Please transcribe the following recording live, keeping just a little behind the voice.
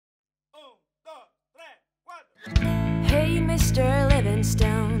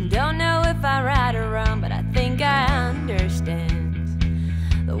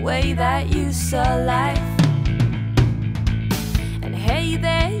way that you saw life. And hey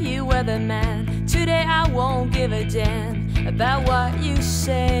there, you weatherman, today I won't give a damn about what you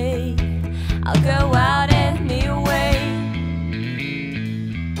say. I'll go out anyway.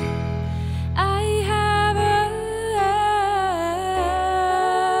 I have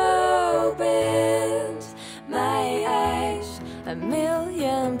opened my eyes, a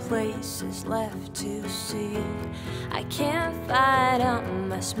million places left to see. I can't find on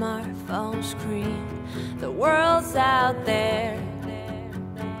my smartphone screen. The world's out there,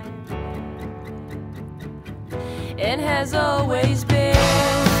 it has always been.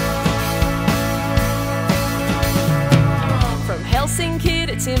 From Helsinki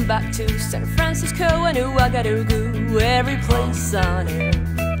to Timbuktu, San Francisco and Ouagadougou, every place on earth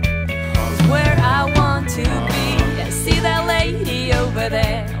is where I want to be. And see that lady over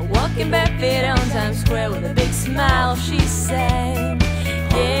there, walking barefoot on Times Square with a big smile, she sang,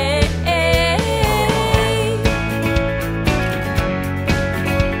 yeah.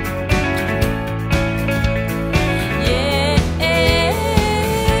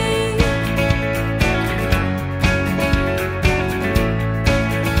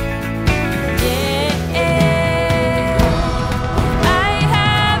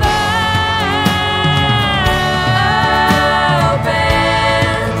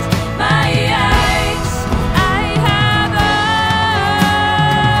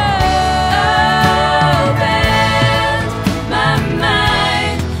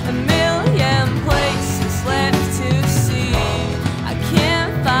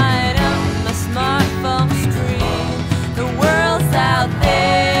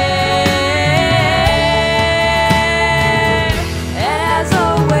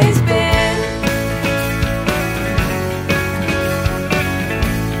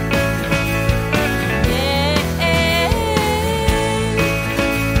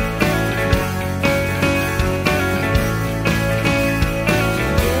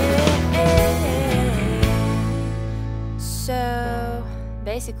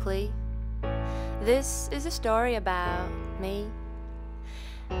 Basically, this is a story about me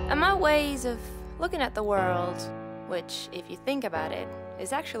and my ways of looking at the world, which, if you think about it,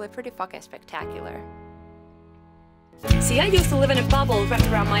 is actually pretty fucking spectacular. See, I used to live in a bubble wrapped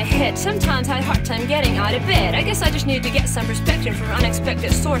around my head. Sometimes I had a hard time getting out of bed. I guess I just needed to get some perspective from an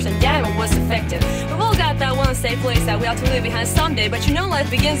unexpected source, and damn, it was effective. We've all got that one safe place that we have to leave behind someday, but you know life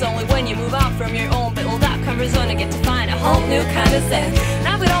begins only when you move out from your own little that comfort zone and get to find a whole new kind of zen. And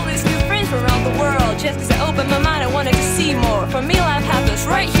I've got all these new friends from around the world, just cause I opened my mind, I wanted to see more. For me, life happens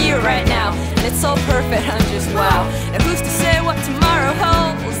right here, right now, and it's so perfect, I'm just wow. And who's to say what tomorrow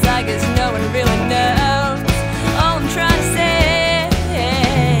holds? I guess no one really knows. All I'm trying to say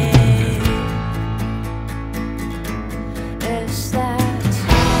is that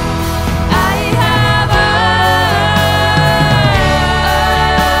I have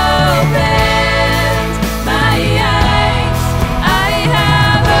opened my eyes. I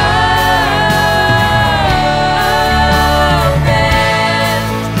have opened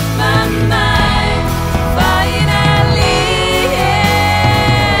my mind. Finally,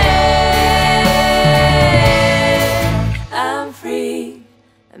 I'm free.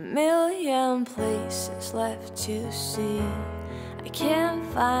 A million places left to see. I can't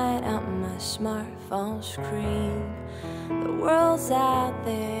find on my smartphone screen. The world's out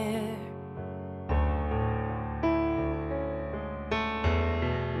there.